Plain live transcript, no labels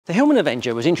The Hillman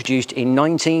Avenger was introduced in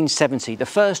 1970, the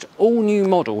first all-new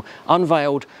model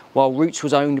unveiled while Roots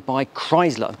was owned by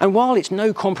Chrysler. And while its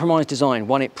no-compromise design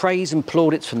won it praise and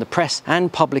plaudits from the press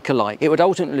and public alike, it would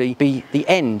ultimately be the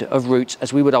end of Roots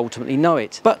as we would ultimately know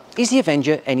it. But is the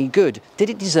Avenger any good?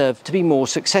 Did it deserve to be more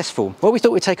successful? Well, we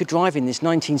thought we'd take a drive in this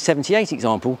 1978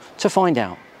 example to find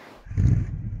out.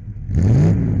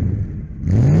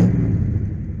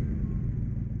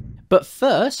 But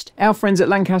first, our friends at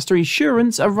Lancaster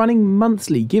Insurance are running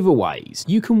monthly giveaways.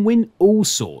 You can win all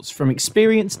sorts, from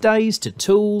experience days to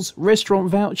tools, restaurant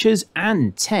vouchers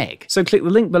and tech. So click the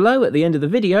link below at the end of the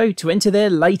video to enter their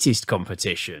latest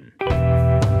competition.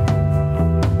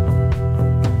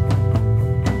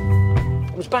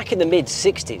 It was back in the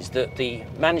mid-60s that the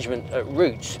management at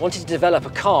Roots wanted to develop a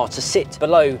car to sit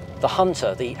below the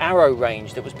Hunter, the Arrow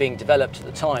range that was being developed at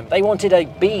the time. They wanted a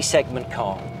B-segment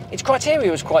car. Its criteria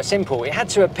was quite simple. It had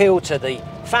to appeal to the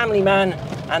family man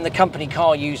and the company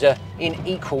car user in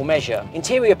equal measure.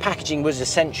 Interior packaging was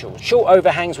essential. Short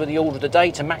overhangs were the order of the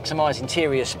day to maximise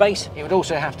interior space. It would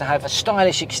also have to have a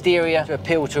stylish exterior to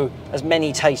appeal to as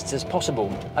many tastes as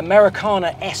possible.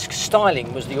 Americana-esque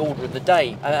styling was the order of the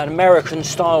day. An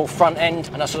American-style front end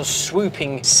and a sort of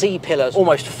swooping C-pillar,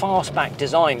 almost fastback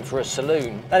design for a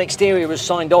saloon. That exterior was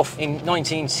signed off in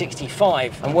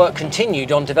 1965 and work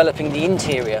continued on developing the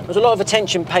interior. There was a lot of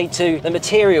attention paid to the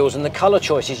materials and the colour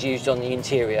choices used on the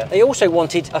interior. They also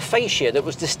wanted a fascia that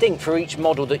was distinct for each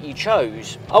model that you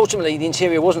chose. Ultimately, the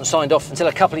interior wasn't signed off until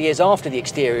a couple of years after the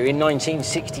exterior in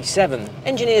 1967.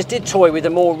 Engineers did toy with the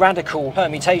more radical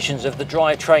permutations of the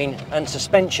drivetrain and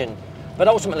suspension, but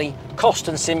ultimately cost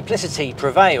and simplicity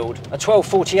prevailed. A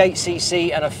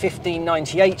 1248cc and a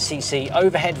 1598cc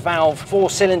overhead valve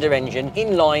 4-cylinder engine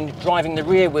inline driving the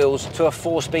rear wheels to a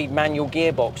 4-speed manual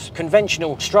gearbox.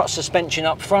 Conventional strut suspension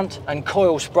up front and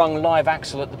coil sprung live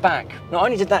axle at the back. Not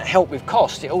only did that help with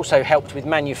cost, it also helped with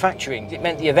manufacturing. It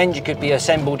meant the Avenger could be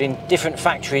assembled in different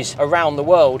factories around the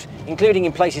world, including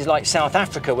in places like South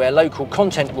Africa, where local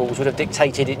content rules would have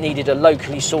dictated it needed a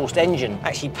locally sourced engine.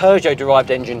 Actually, Peugeot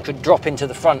derived engine could drop into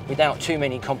the front without too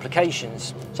many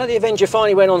complications. So the Avenger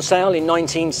finally went on sale in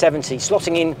 1970,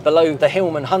 slotting in below the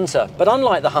Hillman Hunter. But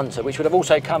unlike the Hunter, which would have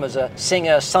also come as a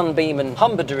Singer, Sunbeam and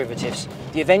Humber derivatives,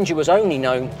 the Avenger was only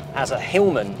known as a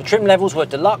Hillman. The trim levels were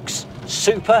Deluxe,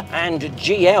 Super and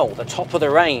GL, the top of the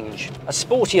range. A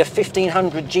sportier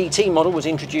 1500 GT model was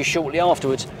introduced shortly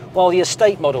afterwards, while the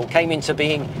estate model came into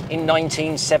being in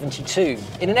 1972.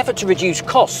 In an effort to reduce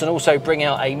costs and also bring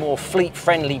out a more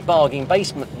fleet-friendly bargain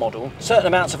basement model, certain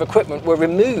amounts of equipment were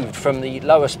removed from the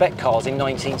lower spec cars in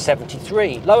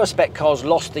 1973. Lower spec cars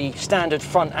lost the standard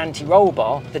front anti-roll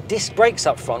bar. The disc brakes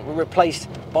up front were replaced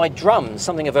by drums,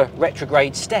 something of a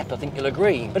retrograde step, I think you'll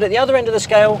agree. But at the other end of the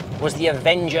scale was the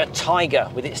Avenger Tiger,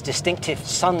 with its distinctive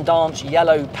Sundance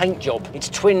yellow paint job. Its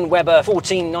twin Weber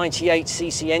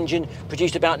 1498cc engine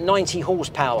produced about 90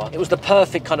 horsepower. It was the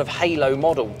perfect kind of halo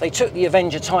model. They took the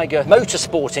Avenger Tiger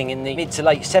motorsporting in the mid to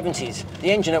late 70s,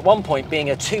 the engine at one point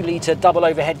being a 2-litre double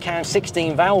overhead cam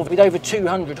 16 valve with over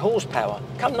 200 horsepower.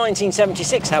 Come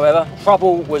 1976, however,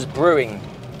 trouble was brewing.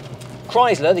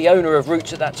 Chrysler, the owner of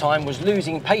Roots at that time, was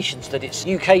losing patience that its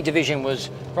UK division was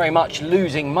very much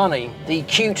losing money. The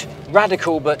cute,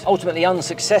 radical but ultimately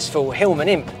unsuccessful Hillman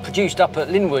Imp, produced up at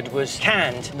Linwood, was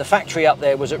canned and the factory up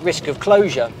there was at risk of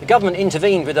closure. The government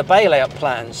intervened with a bailout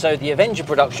plan, so the Avenger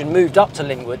production moved up to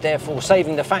Linwood, therefore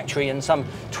saving the factory and some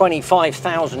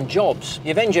 25,000 jobs.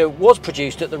 The Avenger was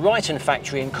produced at the Ryton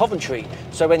factory in Coventry,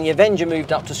 so when the Avenger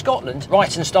moved up to Scotland,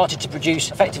 Ryton started to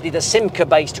produce effectively the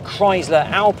Simca-based Chrysler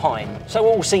Alpine. So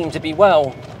all seemed to be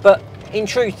well, but in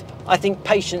truth, I think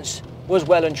patience was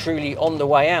well and truly on the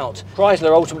way out.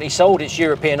 Chrysler ultimately sold its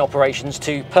European operations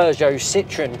to Peugeot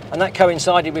Citroën, and that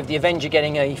coincided with the Avenger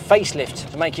getting a facelift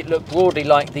to make it look broadly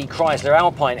like the Chrysler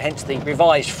Alpine, hence the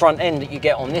revised front end that you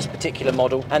get on this particular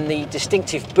model, and the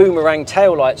distinctive boomerang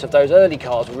taillights of those early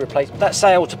cars were replaced. That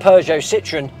sale to Peugeot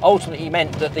Citroën ultimately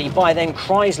meant that the by then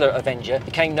Chrysler Avenger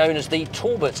became known as the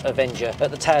Talbot Avenger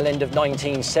at the tail end of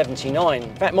 1979.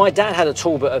 In fact, my dad had a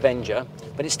Talbot Avenger,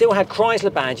 but it still had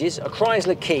Chrysler badges, a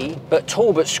Chrysler key, but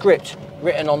Talbot script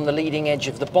written on the leading edge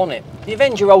of the bonnet. The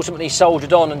Avenger ultimately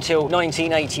soldiered on until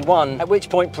 1981, at which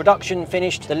point production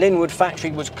finished, the Linwood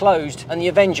factory was closed, and the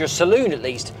Avenger saloon at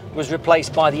least was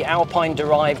replaced by the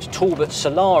Alpine-derived Talbot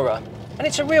Solara. And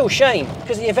it's a real shame,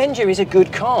 because the Avenger is a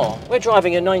good car. We're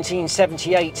driving a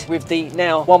 1978 with the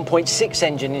now 1.6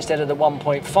 engine instead of the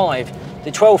 1.5. The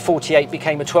 1248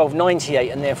 became a 1298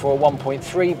 and therefore a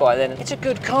 1.3 by then. It's a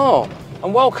good car.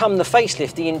 And while come the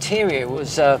facelift, the interior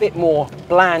was a bit more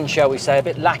bland, shall we say, a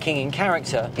bit lacking in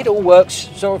character. It all works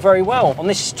sort of very well. On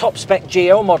this top spec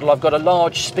GL model, I've got a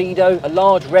large speedo, a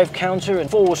large rev counter and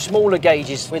 4 smaller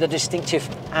gauges with a distinctive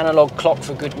analog clock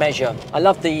for good measure. I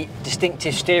love the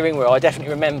distinctive steering wheel. I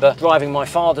definitely remember driving my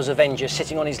father's Avenger,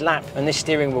 sitting on his lap, and this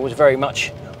steering wheel was very much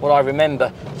what I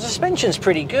remember. The suspension's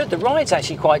pretty good. The ride's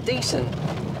actually quite decent.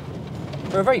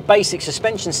 For a very basic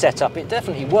suspension setup, it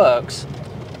definitely works.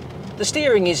 The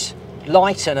steering is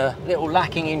light and a little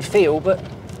lacking in feel, but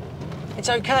it's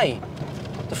okay.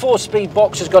 The 4-speed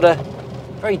box has got a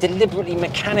very deliberately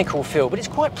mechanical feel, but it's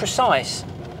quite precise,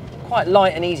 quite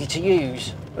light and easy to use.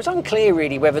 It was unclear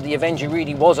really whether the Avenger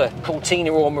really was a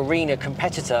Cortina or Marina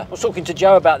competitor. I was talking to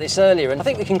Joe about this earlier, and I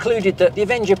think we concluded that the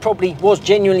Avenger probably was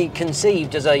genuinely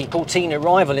conceived as a Cortina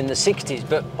rival in the 60s,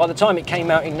 but by the time it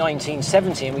came out in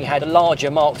 1970 and we had a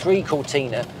larger Mark III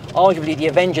Cortina, arguably the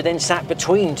Avenger then sat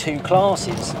between two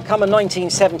classes. Come a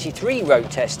 1973 road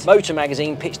test, Motor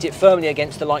Magazine pitched it firmly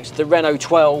against the likes of the Renault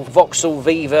 12, Vauxhall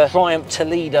Viva, Triumph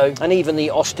Toledo and even the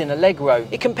Austin Allegro.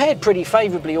 It compared pretty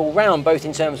favourably all round, both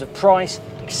in terms of price,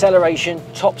 acceleration,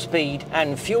 top speed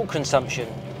and fuel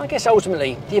consumption. I guess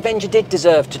ultimately the Avenger did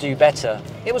deserve to do better.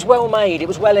 It was well made, it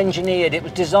was well engineered, it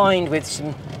was designed with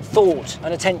some thought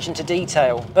and attention to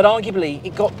detail, but arguably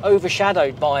it got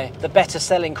overshadowed by the better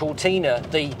selling Cortina,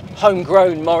 the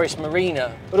homegrown Morris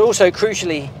Marina. But also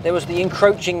crucially, there was the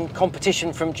encroaching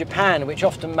competition from Japan, which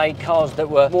often made cars that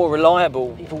were more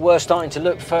reliable. People were starting to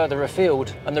look further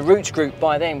afield, and the Roots group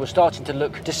by then was starting to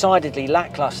look decidedly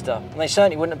lacklustre. And they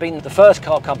certainly wouldn't have been the first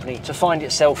car company to find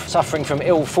itself suffering from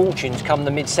ill fortunes come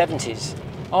the mid-70s.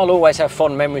 I'll always have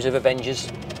fond memories of Avengers.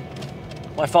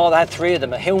 My father had 3 of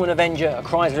them, a Hillman Avenger, a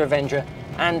Chrysler Avenger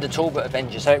and a Talbot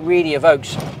Avenger, so it really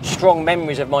evokes strong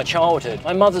memories of my childhood.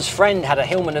 My mother's friend had a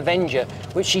Hillman Avenger,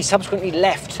 which she subsequently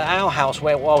left at our house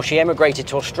while she emigrated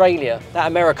to Australia. That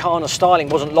Americana styling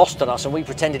wasn't lost on us, and we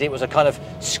pretended it was a kind of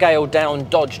scaled down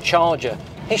Dodge Charger.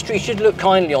 History should look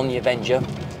kindly on the Avenger.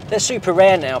 They're super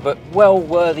rare now, but well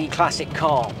worthy classic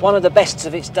car. One of the bests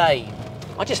of its day.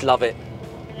 I just love it.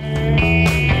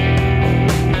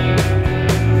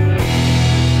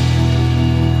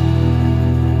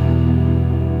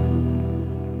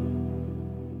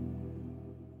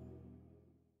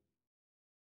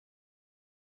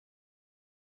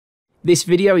 This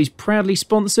video is proudly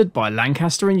sponsored by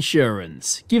Lancaster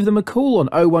Insurance. Give them a call on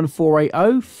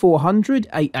 01480 400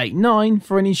 889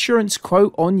 for an insurance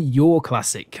quote on your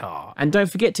classic car. And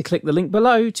don't forget to click the link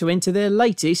below to enter their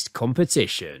latest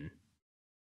competition.